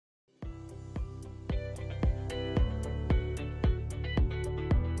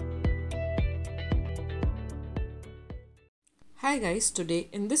Hi guys, today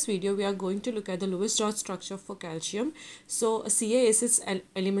in this video we are going to look at the Lewis dot structure for calcium. So Ca is its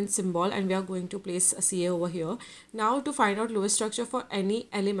element symbol and we are going to place a Ca over here. Now to find out Lewis structure for any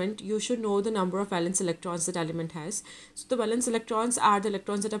element, you should know the number of valence electrons that element has. So the valence electrons are the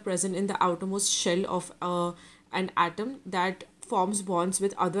electrons that are present in the outermost shell of an atom that forms bonds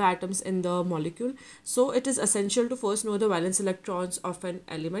with other atoms in the molecule. So it is essential to first know the valence electrons of an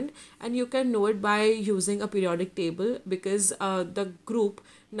element, and you can know it by using a periodic table because the group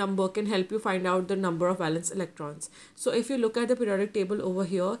number can help you find out the number of valence electrons. So if you look at the periodic table over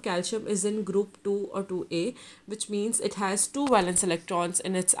here, calcium is in group 2 or 2a, which means it has 2 valence electrons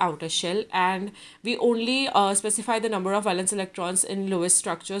in its outer shell, and we only specify the number of valence electrons in Lewis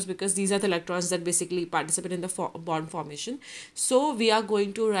structures because these are the electrons that basically participate in the bond formation. So we are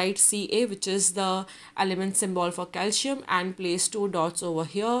going to write Ca, which is the element symbol for calcium, and place 2 dots over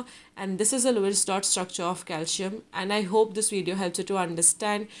here, and this is a Lewis dot structure of calcium. And I hope this video helps you to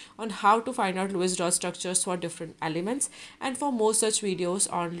understand on how to find out Lewis dot structures for different elements. And for more such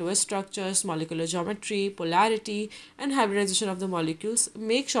videos on Lewis structures, molecular geometry, polarity and hybridization of the molecules,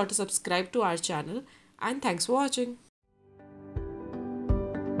 make sure to subscribe to our channel, and thanks for watching.